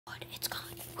It's God.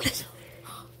 What is it?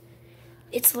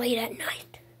 It's late at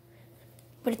night.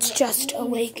 But it's just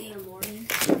awakening.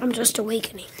 I'm just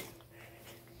awakening.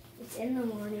 It's in the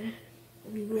morning.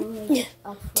 We will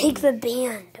Take the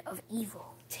band of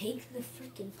evil. Take the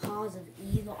freaking paws of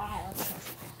evil. Alright, let's go.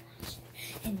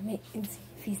 And see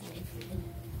if he's late.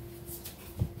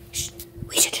 Shh.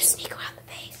 We should just sneak around the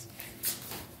base.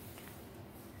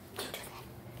 Don't do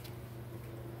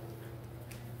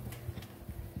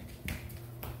that.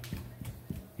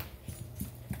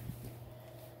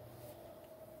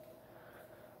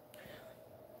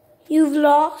 You've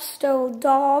lost, old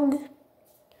dog.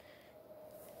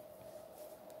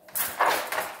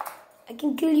 I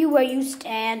can kill you where you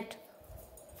stand.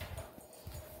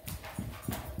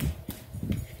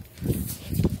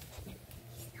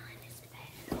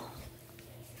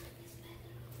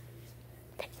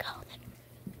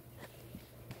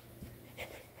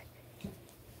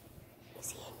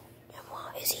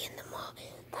 Is he in the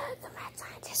mad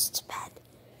scientist's bed?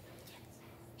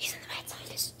 He's in the mad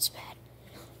scientist's bed.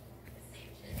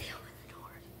 They open the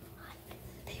door.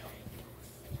 They open the door.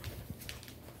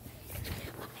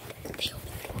 They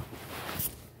open the door.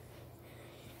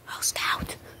 Oh,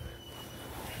 Scout.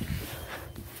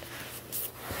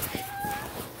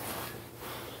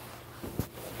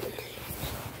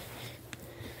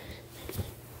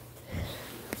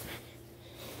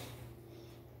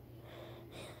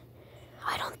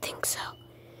 I don't think so.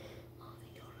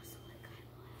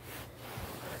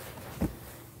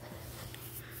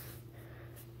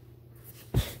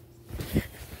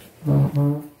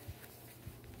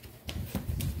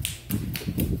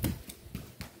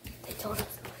 They told us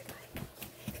to let go.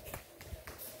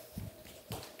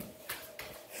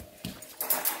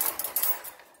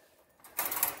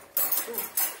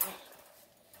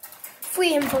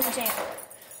 Free him from jail.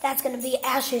 That's gonna be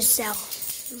Ash's cell.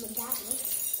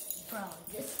 Bro,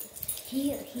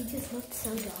 he just looked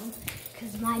so dumb.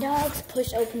 Because my dogs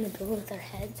push open the door with their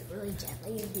heads really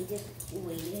gently, and he just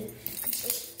waited.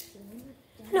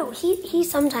 No, he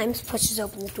sometimes pushes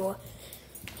open the door.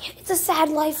 It's a sad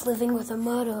life living with a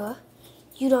murderer.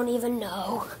 You don't even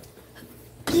know.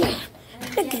 Yeah.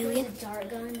 There's a dart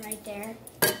gun right there.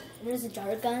 There's a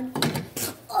dart gun.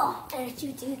 Oh, and it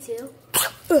shoots you too.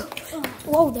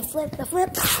 Whoa, the flip. And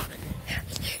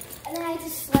then I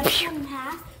just slice him in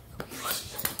half.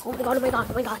 Oh my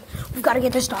god. We've got to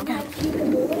get this dog out.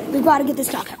 We've got to get this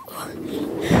dog out.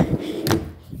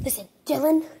 Listen,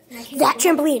 Dylan, that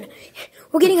trampoline.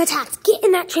 We're getting attacked. Get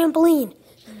in that trampoline.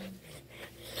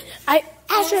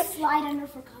 Asher. Slide under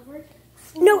for cover.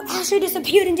 No, Asher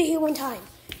disappeared into here one time.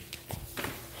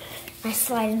 I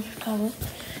slide in for cover.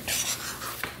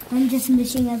 I'm just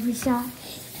missing every shot.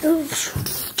 I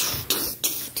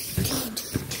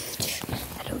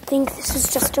don't think this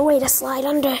is just a way to slide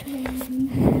under. I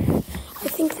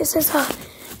think this is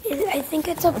I think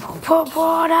it's a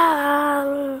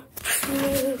portal.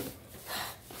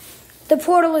 The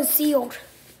portal is sealed.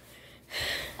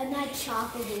 And I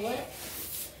chop a bullet.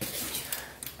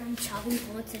 I'm chopping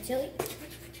bullets at Chili.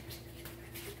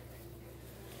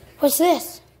 What's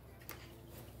this?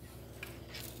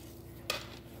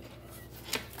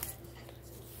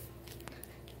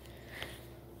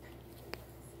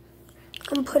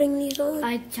 I'm putting these on.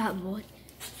 I chop bullet.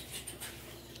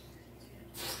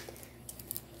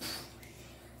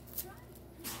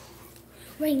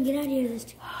 Rain, get out of here this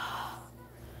time.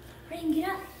 Rain, get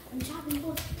up. I'm chopping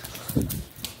bullets.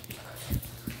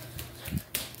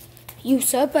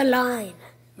 Usurp a line,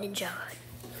 ninja.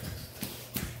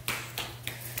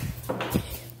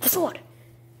 The sword.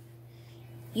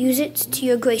 Use it to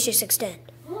your gracious extent.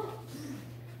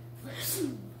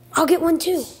 I'll get one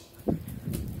too.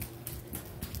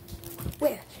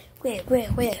 Where?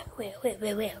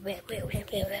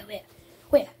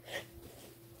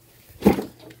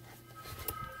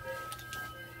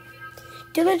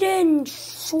 Diligent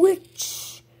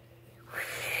switch.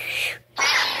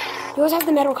 Yours have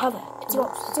the metal cover. It's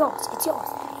yours.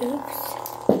 Oops.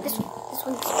 This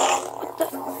one.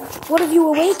 What have you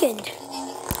awakened?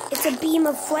 It's a beam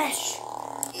of flesh.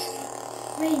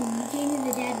 Rain, you gave me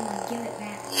the dead one. Give it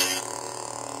back.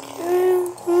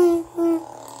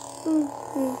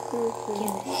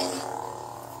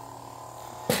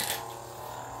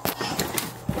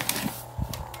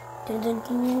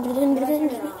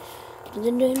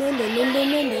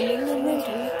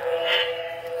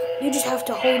 You just have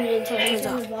to hold it until it turns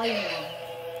off.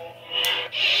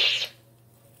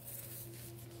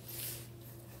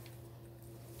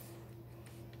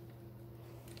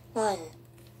 What?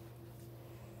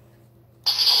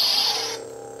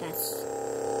 That's...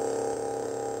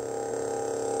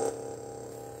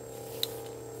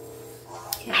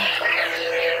 Yeah.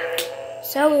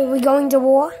 So, are we going to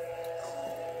war?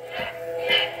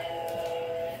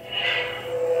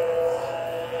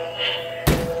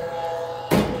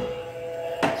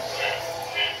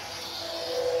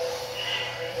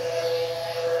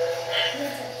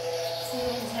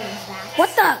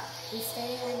 What the? We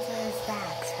stay on each other's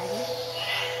backs, ready?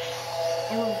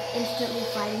 And we're instantly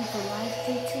fighting for life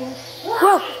due to it.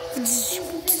 Whoa!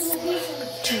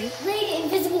 Great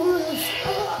invisible moves.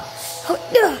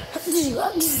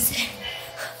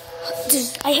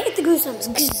 I hate the goosebumps.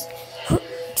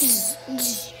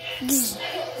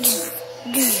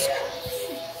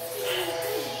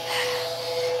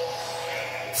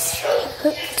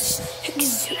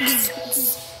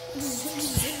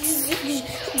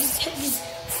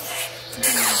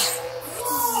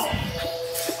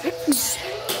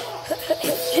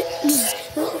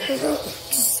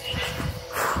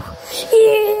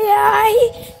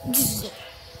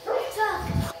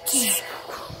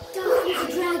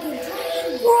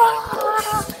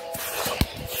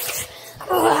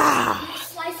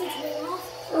 Slice its wing off.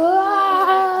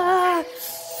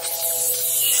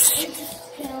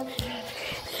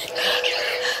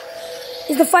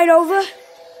 Is the fight over?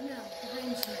 No,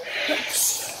 behind you.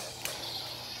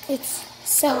 It's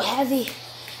so heavy.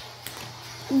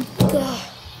 Ugh.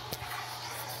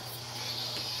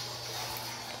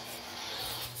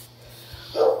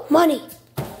 Money.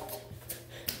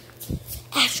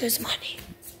 Asher's money.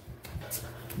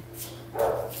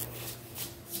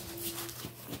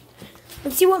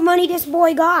 Let's see what money this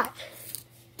boy got.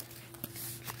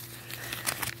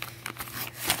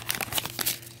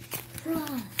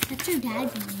 Bruh, that's your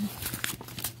dad's money.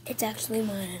 It's actually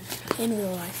mine in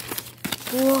real life.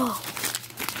 Whoa.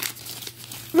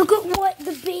 Look at what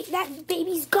that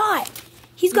baby's got.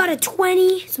 He's got a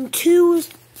 20, some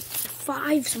 2s,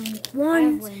 5, some 1s. I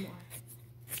have way more.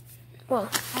 Well,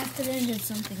 After the end of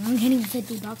something, I'm getting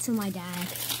 $50 from my dad.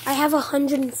 I have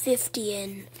 150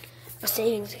 in a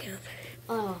savings account.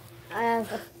 Oh, I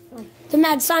have The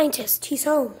mad scientist, he's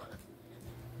home.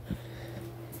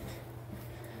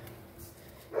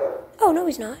 Oh, no,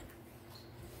 he's not.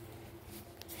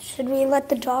 Should we let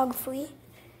the dog flee?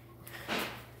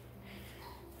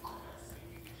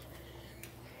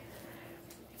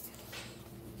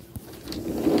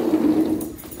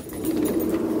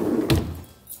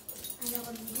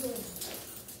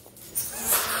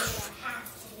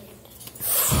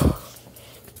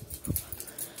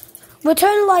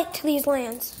 Return light to these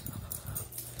lands.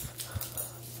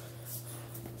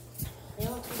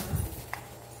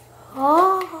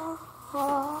 Oh,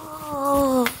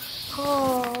 oh,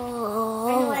 oh.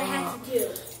 I know what I have to do.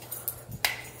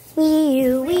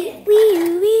 Wee-oo.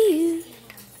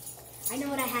 I know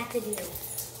what I have to do.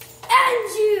 And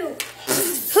you!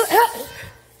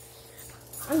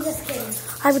 I'm just kidding.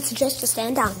 I would suggest to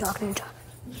stand down, Dr. Ninja.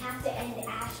 We have to end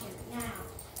Asher now.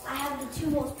 I have the 2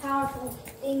 most powerful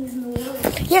things in the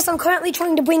world. Yes, I'm currently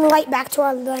trying to bring light back to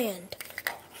our land.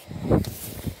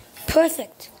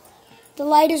 Perfect. The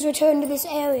light is returned to this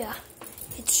area.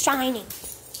 It's shining.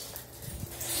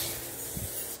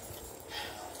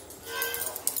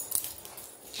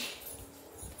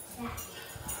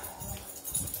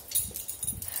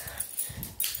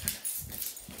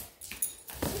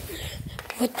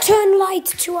 Return light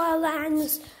to our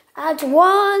lands at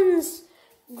once,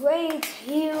 great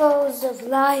heroes of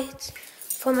light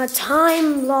from a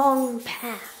time long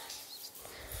past.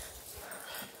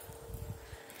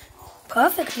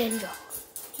 Perfect, Ninja.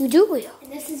 You do well.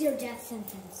 And this is your death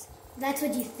sentence. That's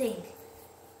what you think.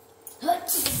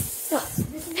 This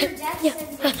is your death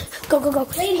sentence. Go, go, go.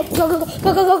 Go, go, go,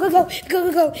 go, go, go, go,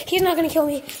 go, go, go. He's not gonna kill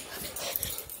me.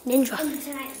 Ninja. And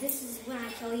tonight, this is when I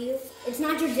kill you. It's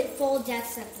not your full death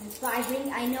sentence, but you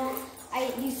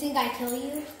think I kill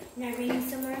you, and I bring you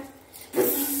somewhere.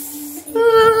 This is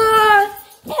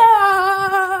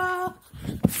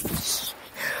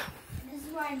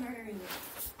where I murder you.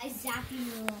 I zap you in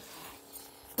the left.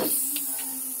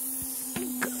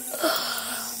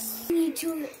 We need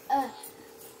to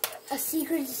a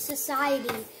secret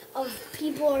society of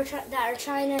people that are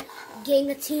trying to gang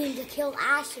a team to kill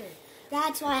Asher.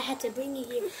 That's why I had to bring you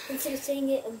here instead of saying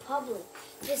it in public.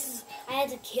 I had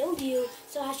to kill you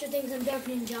so Asher thinks I'm Dark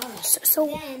Ninja. So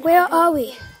where are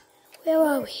we? Where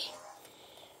are we?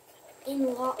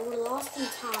 We're lost in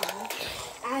time.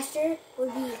 Asher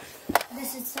would be, the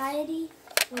society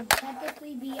would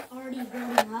technically be already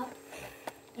building up,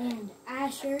 and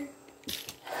Asher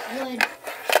would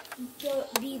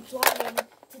be plotting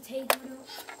to take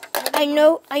I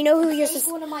know who your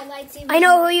one of my lightsabers. I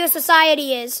know who your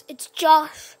society is. It's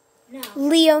Josh. No.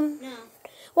 Liam. No.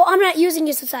 Well, I'm not using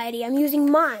your society. I'm using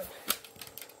mine.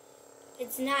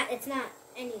 It's not.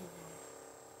 any of them.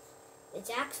 It's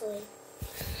actually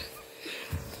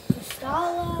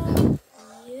Cristala,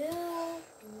 you,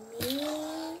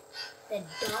 me, the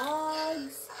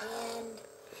dogs, and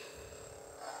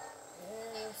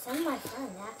some of my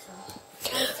friends, actually.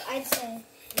 I'd say,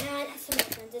 not some of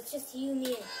my friends. It's just you,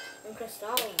 me, and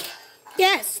Cristala.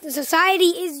 Yes, the society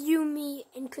is you, me,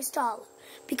 and Cristala.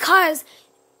 Because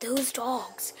those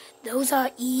dogs, those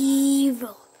are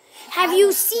evil. Have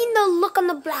you seen the look on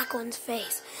the black one's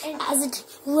face as it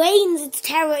rains its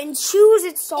terror and chews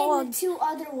its swords? And the two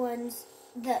other ones,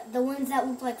 the ones that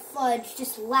look like fudge,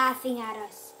 just laughing at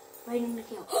us, waiting to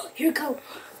kill. Here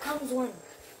comes one.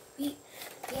 We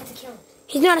have to kill him.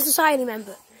 He's not a society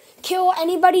member. Kill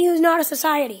anybody who's not a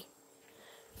society.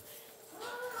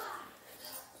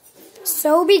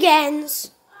 So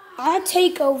begins our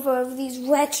takeover of these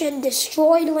wretched,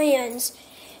 destroyed lands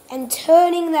and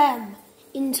turning them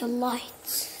into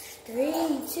lights. 3,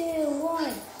 2,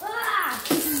 1. Ah!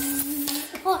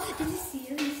 Oh, did you see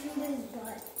him? You see his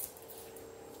butt.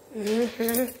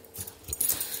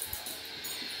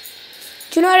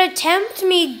 Do not attempt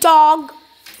me, dog.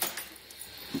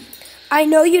 I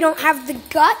know you don't have the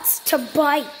guts to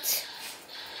bite.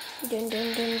 Dun,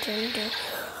 dun, dun, dun, dun.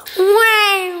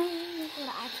 Wow.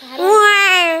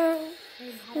 Wow.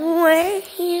 Wow.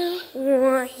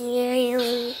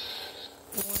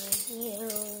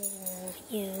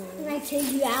 Can I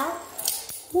take you out?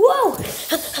 Whoa!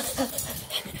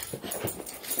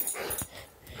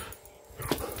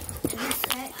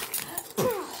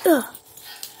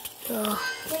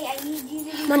 Wait, I need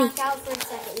you to Money. back out for a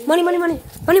second. Money.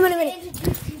 I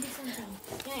introduce you to something.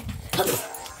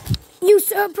 Okay.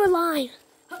 Usurper line.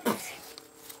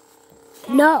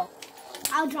 No.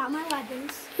 I'll drop my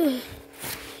weapons and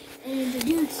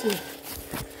introduce you.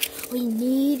 We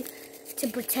need to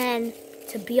pretend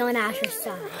to be on Asher's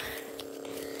side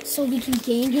so we can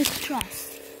gain his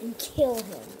trust and kill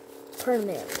him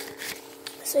permanently.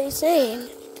 So you're saying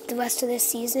the rest of this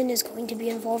season is going to be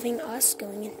involving us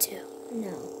going into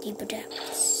deeper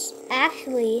depths?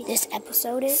 Actually, This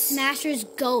episode is? Smasher's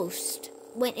ghost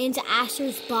went into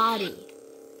Asher's body.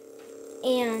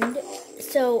 And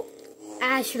so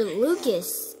Asher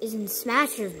Lucas is in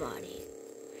Smasher's body.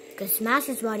 Because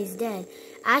Smasher's body's dead.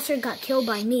 Asher got killed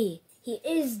by me. He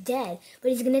is dead, but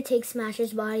he's going to take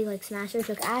Smasher's body like Smasher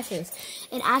took Asher's.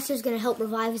 And Asher's going to help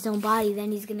revive his own body.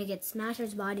 Then he's going to get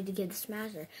Smasher's body to give to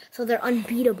Smasher. So they're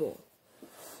unbeatable.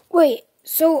 Wait,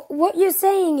 so what you're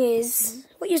saying is,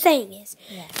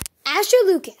 Yeah. Asher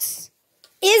Lucas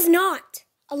is not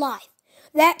alive.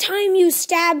 That time you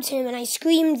stabbed him and I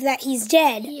screamed that he's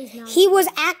dead, he was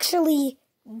actually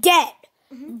dead.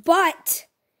 But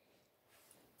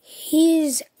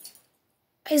his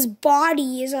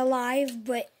body is alive,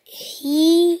 but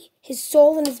his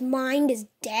soul and his mind is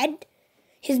dead.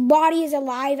 His body is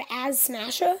alive as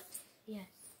Smasher. Yes.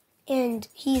 And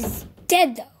he's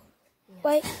dead though. Yeah.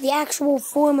 Right? The actual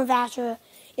form of Asher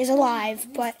is alive,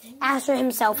 but Asher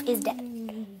himself is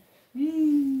dead.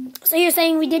 So you're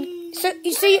saying we did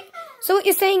so what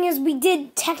you're saying is we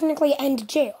did technically end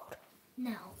jailed.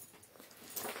 No.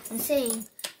 I'm saying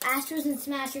Asher's in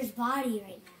Smasher's body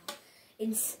right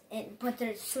now. But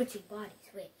they're switching bodies.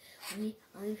 Wait, let me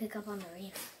pick up on the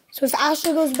radar. So if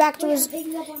Asher goes back to his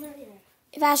picking up on the radar.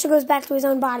 If Asher goes back to his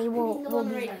own body, we'll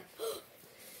be radar.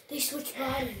 They switched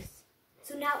bodies.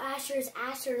 So now Asher is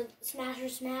Asher, Smasher,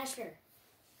 Smasher.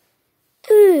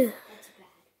 Ugh. That's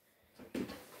bad.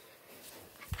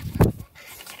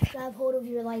 Grab hold of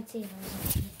your lightsaber.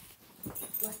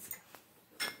 Let's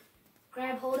go.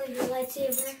 Grab hold of your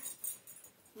lightsaber.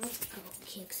 Let's go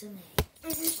kick some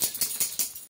ass.